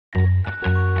Hey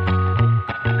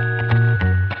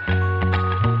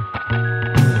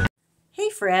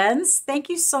friends, thank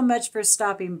you so much for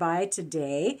stopping by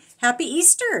today. Happy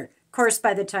Easter! Of course,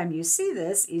 by the time you see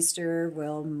this, Easter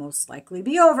will most likely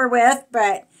be over with,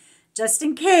 but just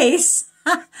in case,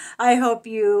 I hope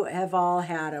you have all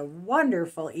had a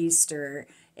wonderful Easter.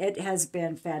 It has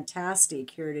been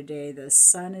fantastic here today. The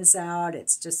sun is out.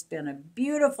 It's just been a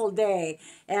beautiful day,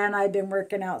 and I've been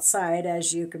working outside,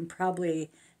 as you can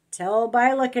probably tell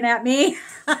by looking at me.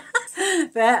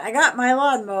 But I got my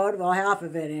lawn mowed, well, half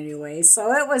of it anyway.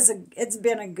 So it's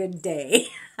been a good day.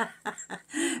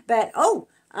 But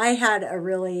I had a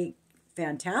really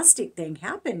fantastic thing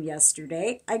happen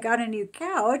yesterday. I got a new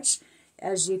couch,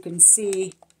 as you can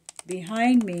see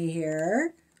behind me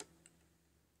here.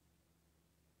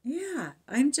 Yeah,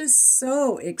 I'm just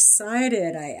so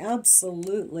excited. I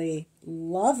absolutely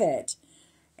love it.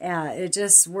 It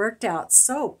just worked out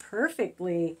so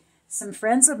perfectly. Some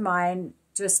friends of mine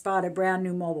just bought a brand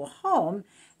new mobile home,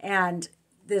 and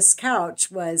this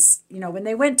couch was, when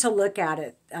they went to look at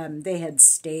it, they had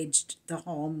staged the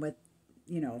home with,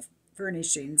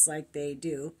 furnishings like they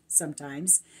do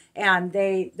sometimes, and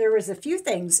there was a few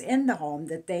things in the home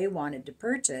that they wanted to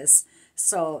purchase,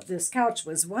 so this couch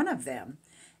was one of them.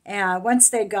 And once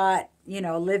they got,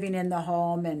 living in the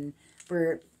home and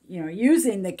were,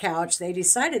 using the couch, they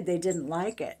decided they didn't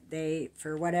like it.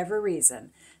 For whatever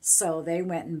reason. So they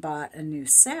went and bought a new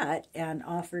set and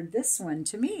offered this one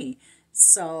to me.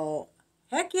 So,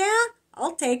 heck yeah,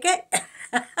 I'll take it.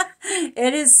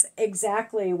 It is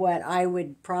exactly what I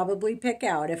would probably pick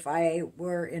out if I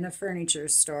were in a furniture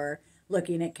store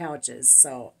looking at couches.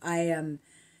 So I am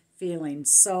feeling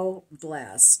so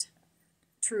blessed.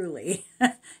 Truly.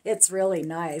 It's really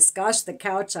nice. Gosh, the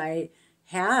couch I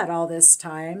had all this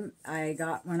time, I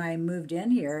got when I moved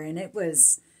in here, and it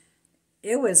was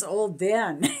old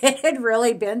then. It had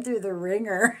really been through the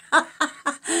ringer.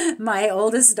 My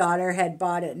oldest daughter had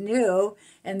bought it new,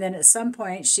 and then at some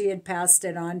point she had passed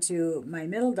it on to my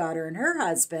middle daughter and her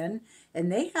husband, and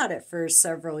they had it for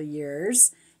several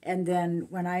years. And then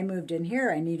when I moved in here,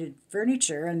 I needed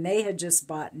furniture, and they had just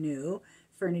bought new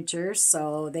furniture,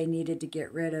 so they needed to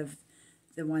get rid of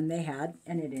the one they had,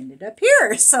 and it ended up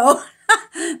here. So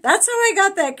that's how I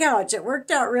got that couch. It worked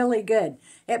out really good.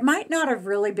 It might not have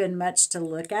really been much to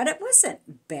look at. It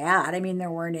wasn't bad. I mean,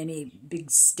 there weren't any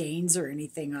big stains or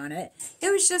anything on it. It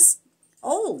was just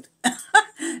old.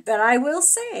 But I will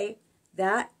say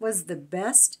that was the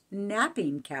best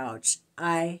napping couch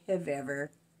I have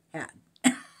ever had.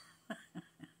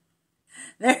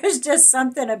 There's just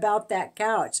something about that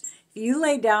couch. If you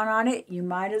lay down on it, you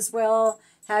might as well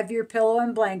have your pillow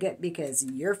and blanket because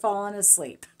you're falling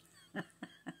asleep.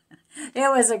 It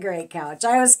was a great couch.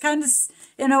 I was kind of,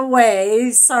 in a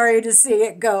way, sorry to see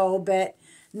it go, but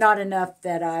not enough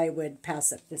that I would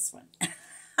pass up this one.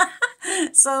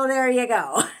 So there you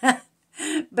go.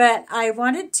 But I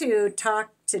wanted to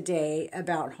talk today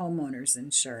about homeowners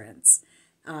insurance.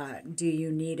 Do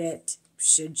you need it?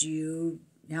 Should you?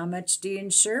 How much do you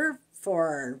insure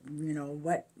for?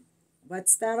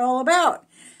 What's that all about?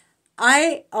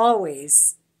 I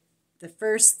always, the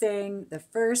first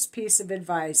piece of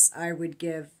advice I would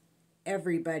give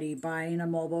everybody buying a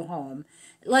mobile home,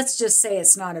 let's just say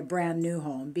it's not a brand new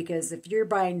home, because if you're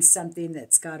buying something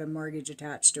that's got a mortgage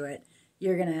attached to it,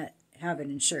 you're going to have it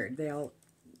insured. They'll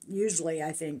usually,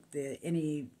 I think,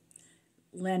 any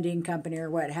lending company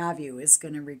or what have you is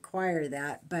going to require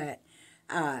that. But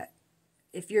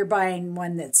if you're buying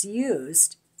one that's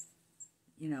used,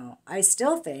 I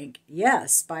still think,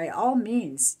 yes, by all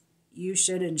means, you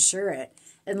should insure it.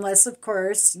 Unless, of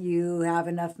course, you have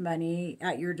enough money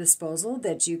at your disposal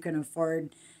that you can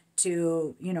afford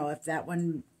to, if that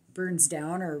one burns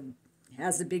down or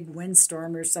has a big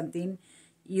windstorm or something,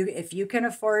 if you can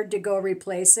afford to go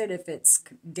replace it if it's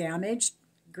damaged,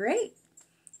 great.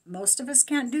 Most of us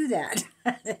can't do that.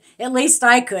 At least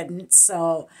I couldn't.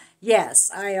 So,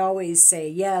 yes, I always say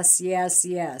yes, yes,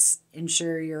 yes,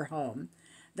 insure your home.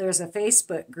 There's a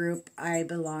Facebook group I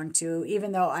belong to,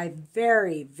 even though I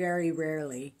very, very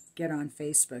rarely get on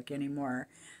Facebook anymore.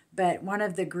 But one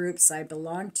of the groups I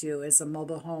belong to is a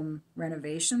mobile home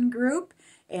renovation group.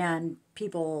 And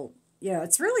people,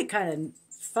 it's really kind of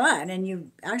fun. And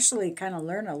you actually kind of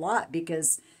learn a lot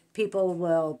because people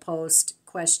will post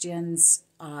questions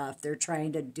if they're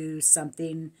trying to do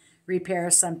something, repair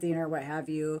something or what have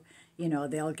you.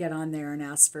 They'll get on there and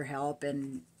ask for help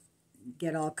and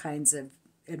get all kinds of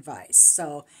advice.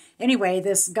 So anyway,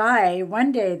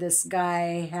 one day this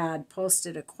guy had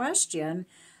posted a question,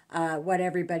 what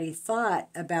everybody thought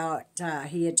about,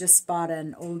 he had just bought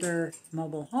an older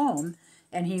mobile home,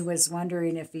 and he was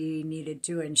wondering if he needed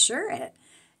to insure it.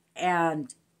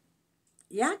 And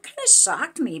yeah, it kind of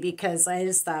shocked me because I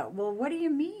just thought, well, what do you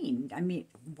mean? I mean,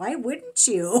 why wouldn't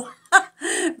you?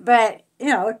 But,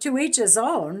 to each his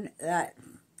own.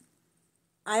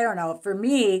 I don't know. For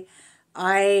me,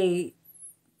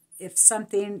 if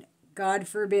something, God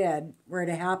forbid, were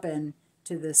to happen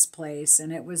to this place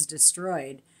and it was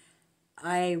destroyed,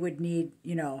 I would need,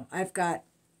 I've got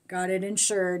it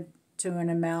insured to an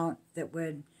amount that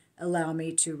would allow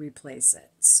me to replace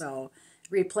it. So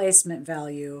replacement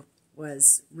value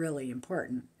was really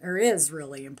important, or is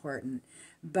really important.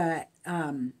 But,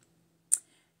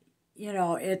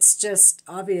 it's just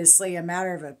obviously a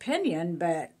matter of opinion.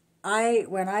 But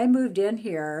when I moved in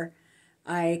here,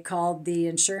 I called the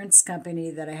insurance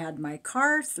company that I had my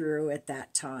car through at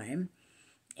that time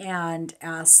and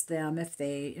asked them if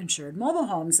they insured mobile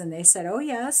homes. And they said, oh,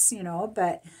 yes,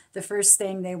 but the first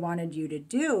thing they wanted you to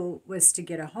do was to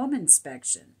get a home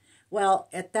inspection. Well,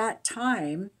 at that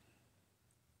time,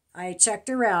 I checked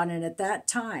around, and at that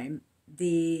time,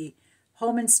 the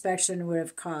home inspection would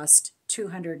have cost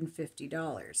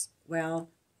 $250. Well,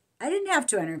 I didn't have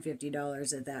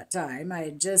 $250 at that time. I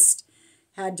had just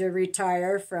had to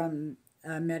retire from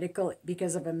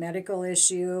because of a medical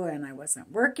issue, and I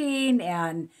wasn't working,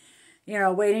 and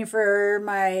waiting for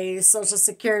my Social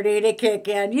Security to kick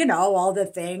in, all the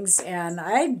things, and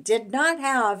I did not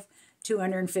have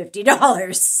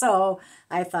 $250. So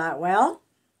I thought, well,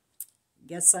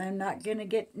 guess I'm not going to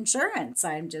get insurance.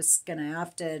 I'm just going to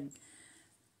have to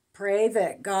pray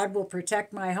that God will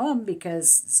protect my home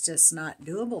because it's just not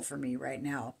doable for me right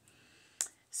now.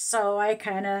 So I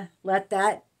kind of let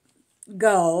that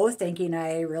go, thinking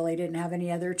I really didn't have any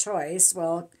other choice.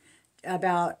 Well,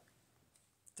 about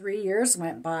 3 years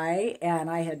went by, and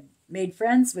I had made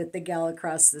friends with the gal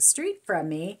across the street from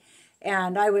me.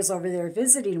 And I was over there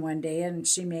visiting one day, and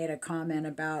she made a comment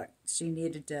about she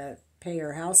needed to pay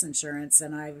her house insurance.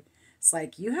 And I was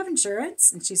like, you have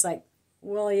insurance? And she's like,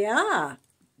 well, yeah,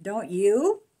 don't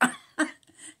you?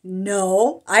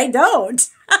 No, I don't.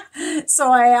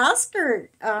 So I asked her,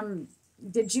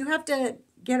 did you have to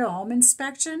get a home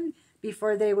inspection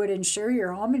before they would insure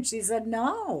your home? And she said,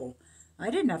 no,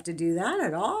 I didn't have to do that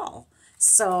at all.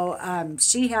 So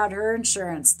she had her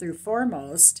insurance through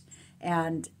Foremost,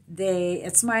 and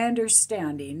it's my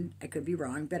understanding, I could be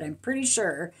wrong, but I'm pretty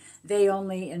sure they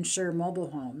only insure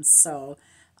mobile homes. So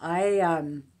I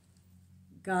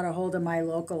got a hold of my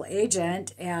local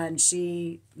agent, and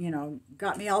she,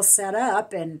 got me all set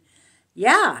up, and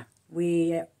yeah,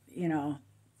 we,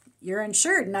 you're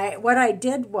insured. And what I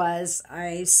did was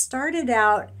I started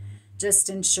out just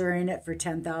insuring it for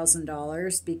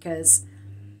 $10,000 because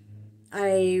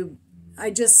I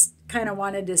just kind of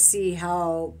wanted to see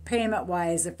how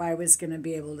payment-wise, if I was going to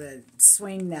be able to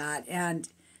swing that. And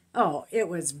it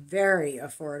was very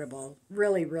affordable,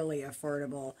 really, really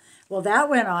affordable. Well, that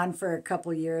went on for a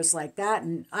couple years like that,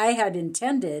 and I had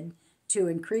intended to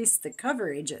increase the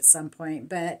coverage at some point,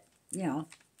 but,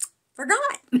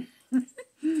 forgot.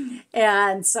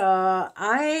 And so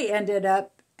I ended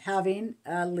up having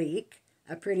a leak,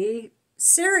 a pretty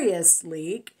serious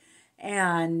leak,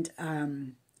 and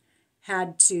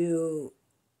had to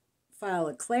file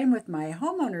a claim with my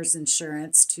homeowner's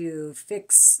insurance to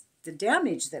fix the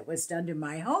damage that was done to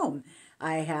my home.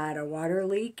 I had a water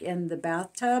leak in the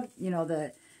bathtub.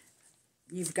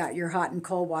 You've got your hot and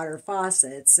cold water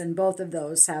faucets, and both of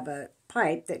those have a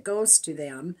pipe that goes to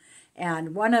them.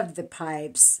 And one of the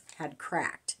pipes had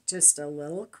cracked, just a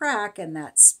little crack, and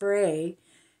that spray,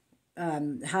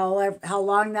 how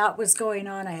long that was going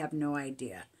on, I have no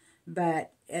idea.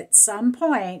 But at some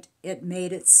point, it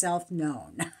made itself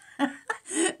known.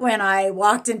 When I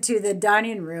walked into the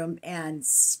dining room and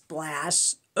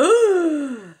splash,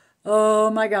 oh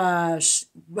my gosh,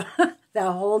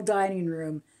 the whole dining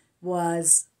room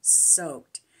was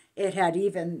soaked. It had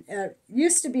even,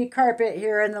 used to be carpet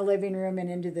here in the living room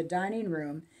and into the dining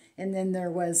room. And then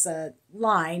there was a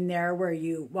line there where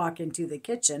you walk into the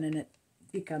kitchen and it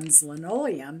becomes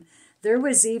linoleum. There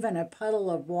was even a puddle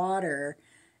of water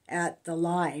at the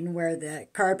line where the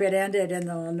carpet ended and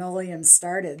the linoleum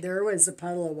started. There was a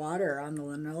puddle of water on the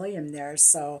linoleum there.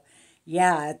 So,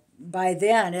 yeah, by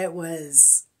then it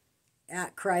was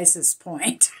at crisis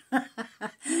point.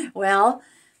 Well,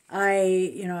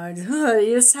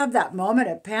 you just have that moment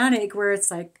of panic where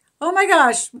it's like, oh my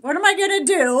gosh, what am I going to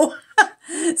do?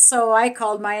 So I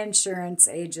called my insurance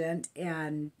agent,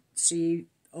 and she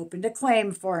opened a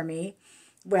claim for me.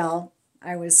 Well,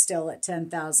 I was still at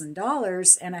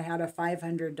 $10,000, and I had a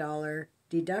 $500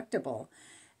 deductible.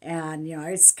 And,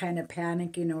 I was kind of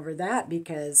panicking over that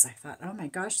because I thought, oh my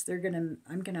gosh,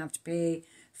 I'm gonna have to pay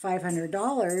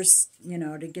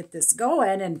 $500, to get this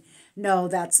going. And no,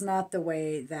 that's not the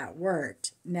way that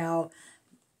worked. Now,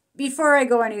 before I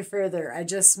go any further, I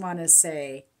just want to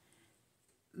say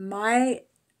my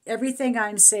everything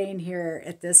I'm saying here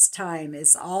at this time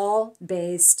is all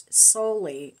based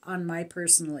solely on my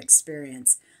personal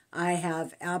experience. I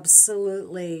have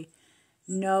absolutely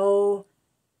no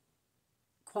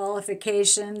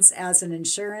qualifications as an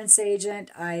insurance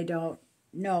agent. I don't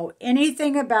know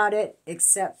anything about it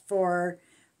except for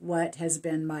what has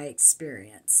been my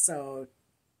experience. So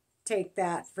take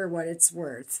that for what it's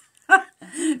worth.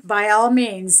 By all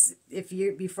means,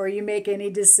 before you make any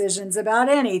decisions about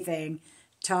anything,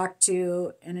 talk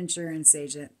to an insurance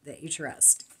agent that you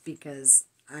trust, because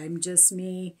I'm just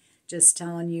me, just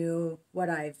telling you what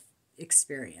I've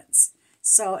experienced.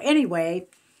 So anyway,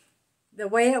 the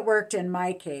way it worked in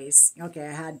my case, okay,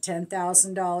 I had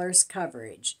 $10,000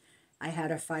 coverage. I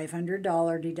had a $500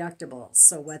 deductible.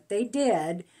 So what they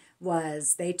did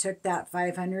was they took that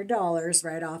 $500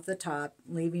 right off the top,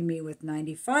 leaving me with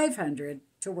 $9,500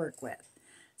 to work with.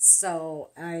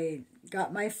 So I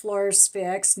got my floors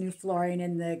fixed, new flooring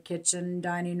in the kitchen,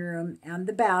 dining room, and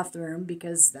the bathroom,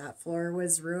 because that floor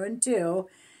was ruined too.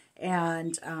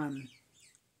 And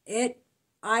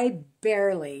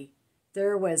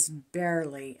there was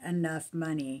barely enough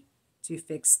money to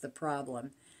fix the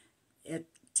problem.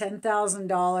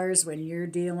 $10,000 when you're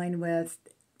dealing with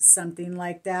something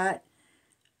like that,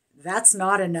 that's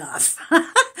not enough.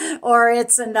 Or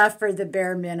it's enough for the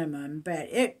bare minimum. But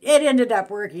it ended up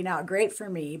working out great for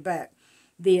me. But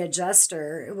the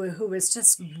adjuster, who was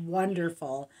just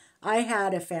wonderful, I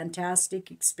had a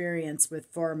fantastic experience with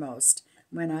Foremost.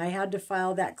 When I had to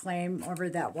file that claim over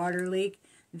that water leak,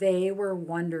 they were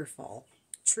wonderful.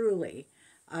 Truly.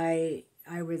 I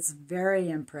was very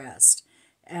impressed.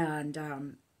 And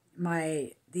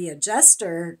the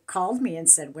adjuster called me and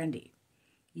said, Wendy,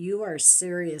 you are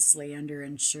seriously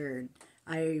underinsured.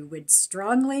 I would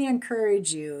strongly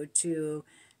encourage you to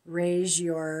raise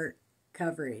your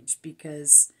coverage,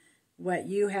 because what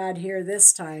you had here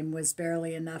this time was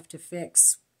barely enough to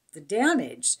fix the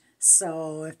damage.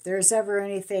 So if there's ever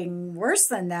anything worse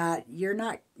than that, you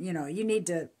need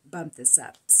to bump this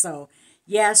up. So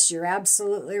yes, you're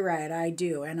absolutely right. I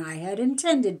do. And I had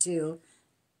intended to,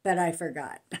 but I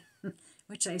forgot,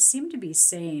 which I seem to be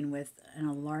saying with an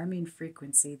alarming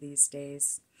frequency these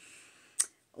days.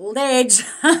 Old age.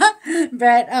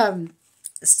 But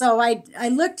so I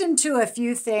looked into a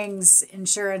few things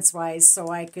insurance-wise so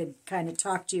I could kind of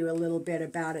talk to you a little bit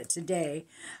about it today.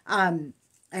 I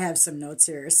have some notes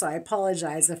here, so I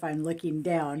apologize if I'm looking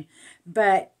down.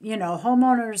 But,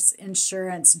 homeowners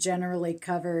insurance generally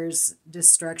covers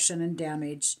destruction and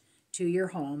damage to your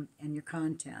home and your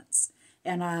contents.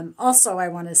 And also, I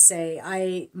want to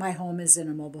say my home is in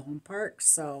a mobile home park,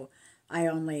 so I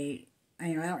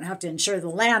don't have to insure the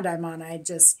land I'm on. I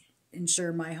just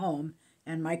insure my home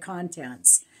and my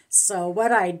contents. So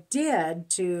what I did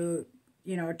to,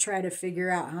 try to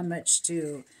figure out how much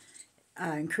to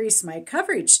increase my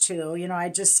coverage to, I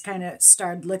just kind of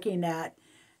started looking at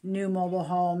new mobile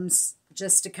homes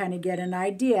just to kind of get an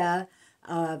idea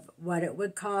of what it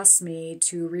would cost me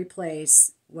to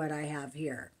replace what I have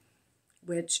here,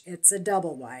 which it's a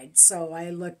double wide. So I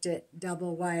looked at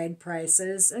double wide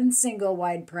prices and single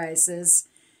wide prices,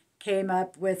 came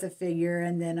up with a figure,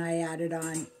 and then I added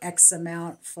on X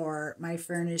amount for my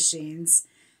furnishings,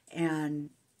 and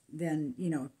then,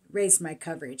 raised my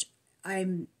coverage.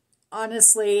 I'm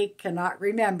honestly cannot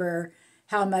remember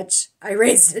how much I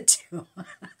raised it to.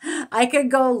 I could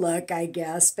go look, I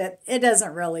guess, but it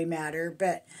doesn't really matter.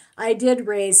 But I did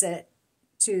raise it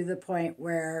to the point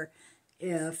where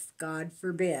if, God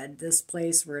forbid, this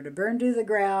place were to burn to the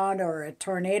ground or a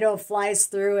tornado flies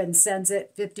through and sends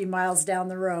it 50 miles down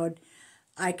the road,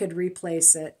 I could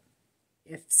replace it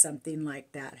if something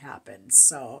like that happens.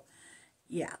 So,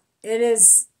 yeah, it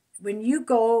is. When you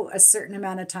go a certain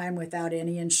amount of time without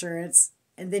any insurance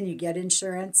and then you get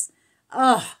insurance,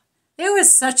 oh, it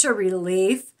was such a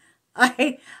relief.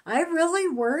 I really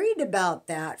worried about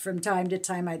that from time to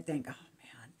time. I'd think, oh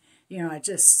man,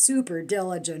 just super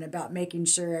diligent about making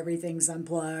sure everything's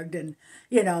unplugged and,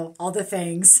 all the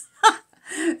things.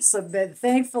 So, but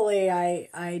thankfully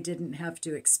I didn't have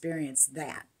to experience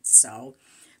that. So,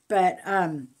 but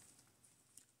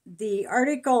the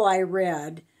article I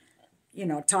read,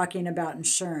 talking about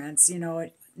insurance,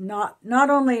 not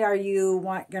only are you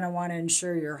going to want to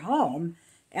insure your home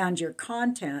and your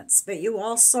contents, but you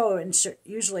also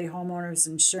usually homeowners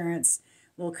insurance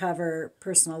will cover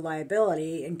personal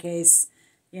liability in case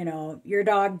your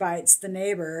dog bites the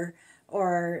neighbor,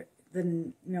 or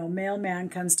the mailman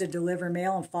comes to deliver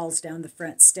mail and falls down the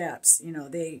front steps.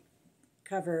 They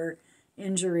cover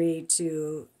injury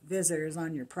to visitors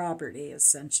on your property,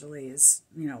 essentially, is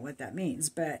what that means.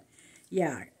 But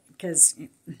yeah, because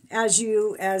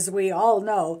as we all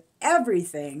know,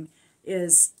 everything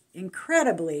is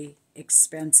incredibly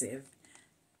expensive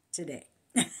today.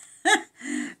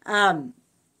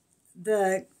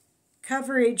 The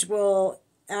coverage will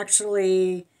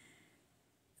actually,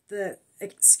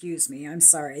 I'm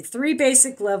sorry, 3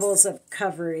 basic levels of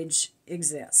coverage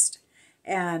exist.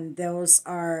 And those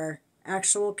are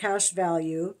actual cash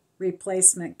value,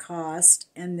 replacement cost,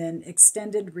 and then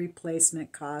extended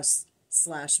replacement cost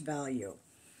 / value.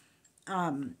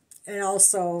 And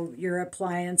also your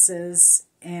appliances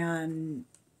and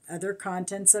other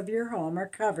contents of your home are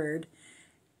covered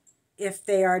if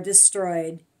they are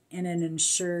destroyed in an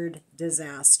insured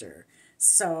disaster.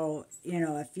 So,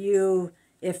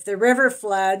 if the river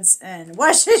floods and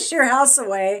washes your house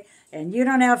away and you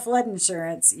don't have flood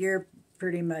insurance, you're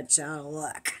pretty much out of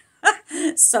luck.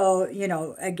 So,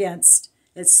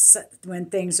 it's when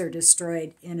things are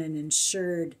destroyed in an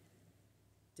insured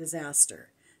disaster.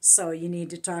 So you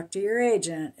need to talk to your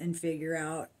agent and figure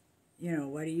out,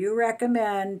 what do you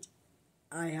recommend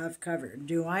I have covered?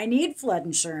 Do I need flood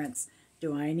insurance?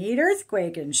 Do I need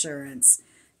earthquake insurance?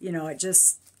 It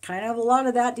just kind of, a lot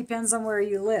of that depends on where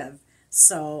you live.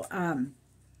 So I'm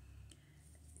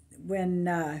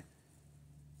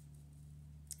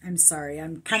sorry,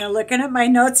 I'm kind of looking at my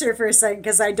notes here for a second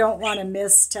because I don't want to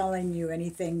miss telling you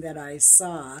anything that I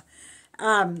saw.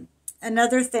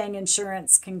 Another thing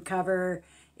insurance can cover,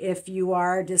 if you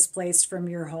are displaced from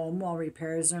your home while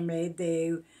repairs are made,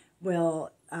 they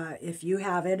will, if you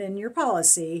have it in your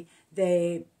policy,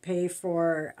 they pay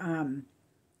for a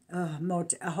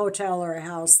hotel or a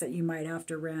house that you might have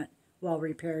to rent while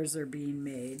repairs are being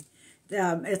made.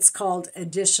 It's called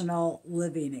additional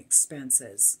living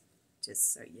expenses,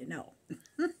 just so you know.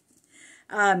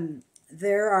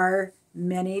 There are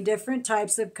many different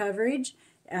types of coverage.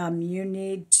 You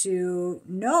need to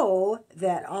know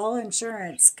that all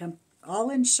insurance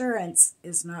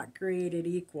is not created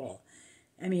equal.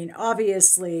 I mean,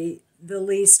 obviously, the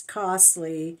least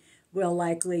costly will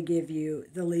likely give you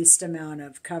the least amount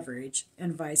of coverage,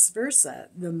 and vice versa.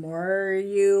 The more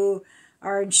you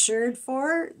are insured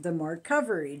for, the more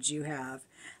coverage you have.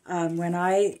 When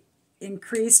I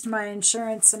increased my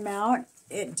insurance amount,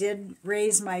 it did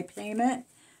raise my payment.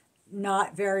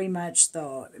 Not very much,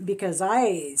 though, because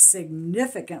I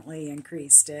significantly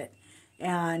increased it.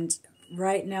 And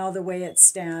right now, the way it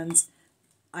stands,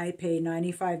 I pay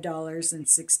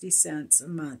 $95.60 a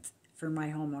month for my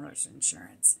homeowner's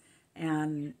insurance.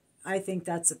 And I think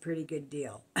that's a pretty good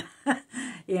deal.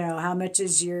 How much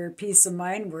is your peace of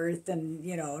mind worth? And,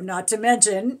 not to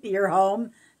mention your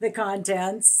home, the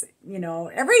contents,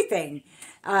 everything.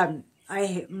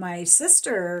 My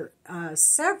sister,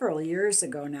 several years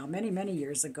ago now, many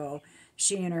years ago,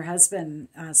 she and her husband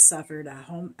suffered a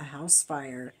house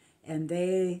fire, and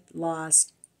they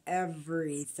lost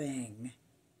everything.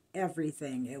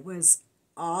 Everything. It was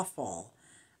awful.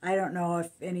 I don't know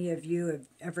if any of you have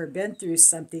ever been through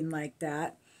something like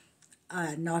that.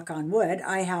 Knock on wood.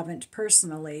 I haven't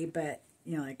personally, but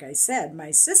like I said,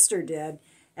 my sister did,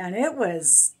 and it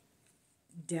was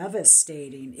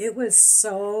devastating. It was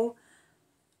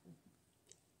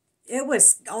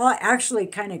actually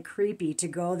kind of creepy to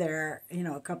go there,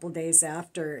 a couple days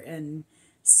after and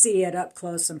see it up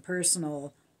close and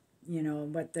personal,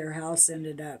 what their house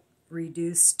ended up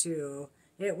reduced to.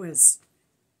 It was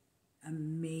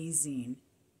amazing,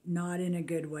 not in a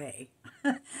good way.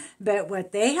 But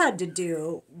what they had to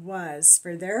do was,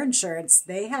 for their insurance,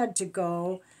 they had to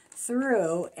go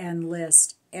through and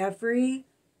list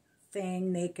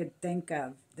everything they could think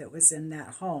of that was in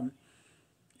that home.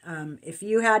 If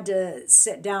you had to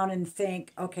sit down and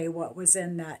think, okay, what was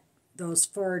in those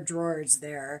 4 drawers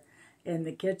there in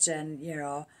the kitchen,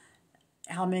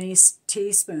 how many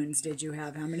teaspoons did you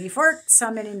have? How many forks?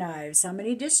 How many knives? How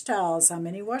many dish towels? How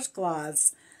many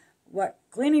washcloths? What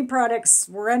cleaning products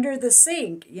were under the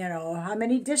sink? How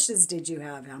many dishes did you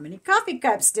have? How many coffee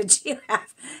cups did you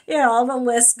have? The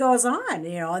list goes on,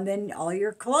 and then all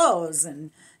your clothes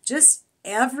and just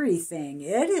everything.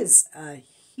 It is a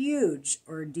huge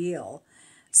ordeal.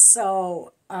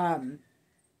 So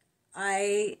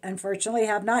I unfortunately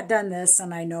have not done this,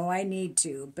 and I know I need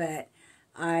to, but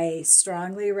I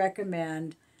strongly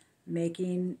recommend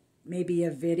making maybe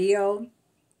a video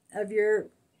of your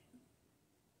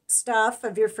stuff,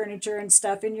 of your furniture and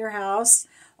stuff in your house,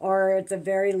 or at the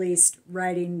very least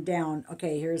writing down,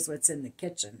 okay, here's what's in the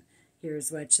kitchen,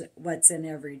 Here's what's in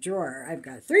every drawer. I've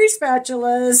got 3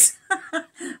 spatulas,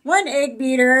 1 egg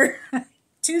beater,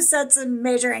 2 sets of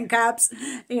measuring cups.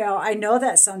 I know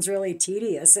that sounds really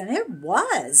tedious, and it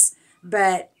was.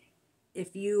 But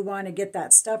if you want to get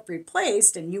that stuff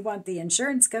replaced and you want the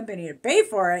insurance company to pay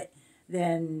for it,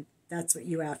 then that's what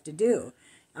you have to do.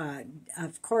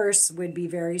 Of course, would be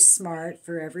very smart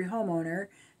for every homeowner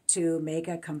to make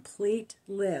a complete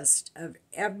list of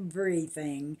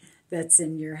everything that's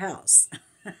in your house.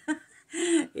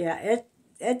 Yeah,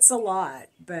 it's a lot,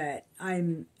 but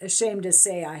I'm ashamed to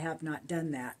say I have not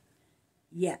done that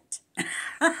yet.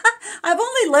 I've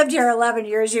only lived here 11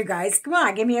 years, you guys. Come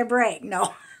on, give me a break.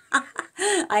 No,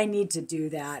 I need to do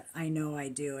that. I know I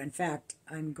do. In fact,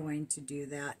 I'm going to do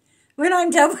that when I'm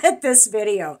done with this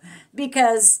video,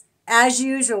 because as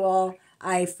usual,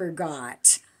 I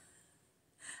forgot.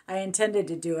 I intended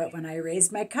to do it when I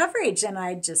raised my coverage, and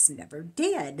I just never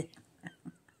did.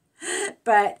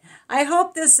 But I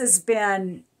hope this has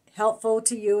been helpful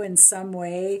to you in some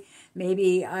way.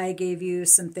 Maybe I gave you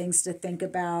some things to think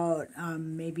about.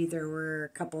 Maybe there were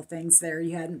a couple things there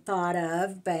you hadn't thought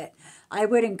of. But I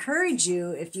would encourage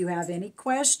you, if you have any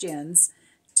questions,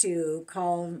 to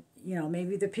call,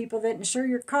 maybe the people that insure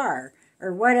your car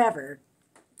or whatever.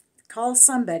 Call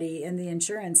somebody in the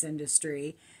insurance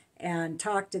industry and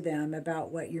talk to them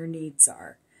about what your needs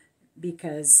are,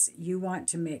 because you want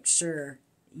to make sure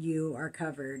you are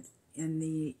covered in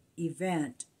the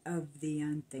event of the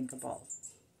unthinkable.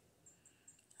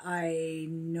 I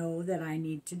know that I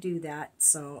need to do that.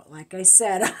 So like I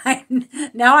said,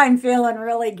 now I'm feeling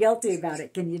really guilty about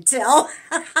it. Can you tell?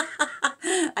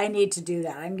 I need to do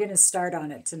that. I'm going to start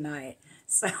on it tonight.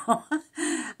 So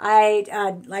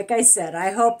like I said,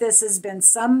 I hope this has been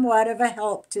somewhat of a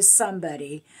help to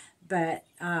somebody. But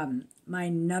my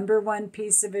number one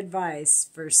piece of advice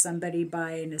for somebody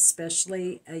buying,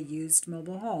 especially a used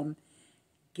mobile home,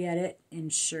 get it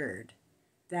insured.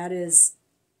 That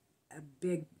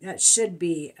should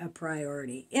be a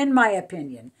priority, in my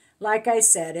opinion. Like I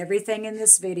said, everything in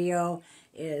this video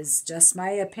is just my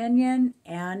opinion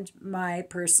and my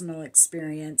personal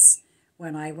experience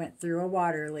when I went through a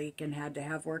water leak and had to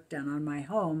have work done on my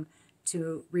home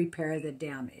to repair the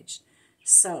damage.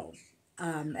 So,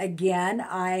 again,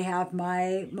 I have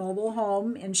my mobile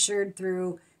home insured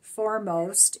through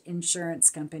Foremost Insurance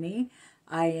Company.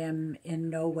 I am in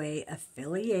no way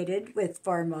affiliated with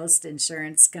Foremost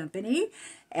Insurance Company,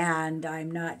 and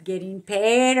I'm not getting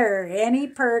paid or any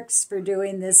perks for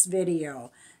doing this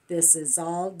video. This is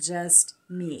all just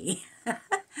me.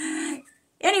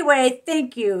 Anyway,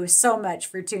 thank you so much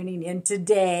for tuning in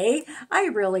today. I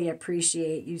really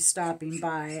appreciate you stopping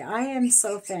by. I am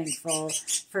so thankful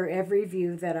for every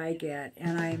view that I get,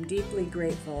 and I am deeply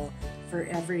grateful for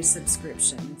every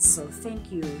subscription. So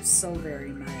thank you so very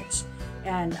much.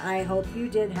 And I hope you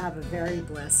did have a very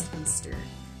blessed Easter.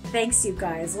 Thanks, you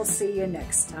guys. We'll see you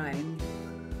next time.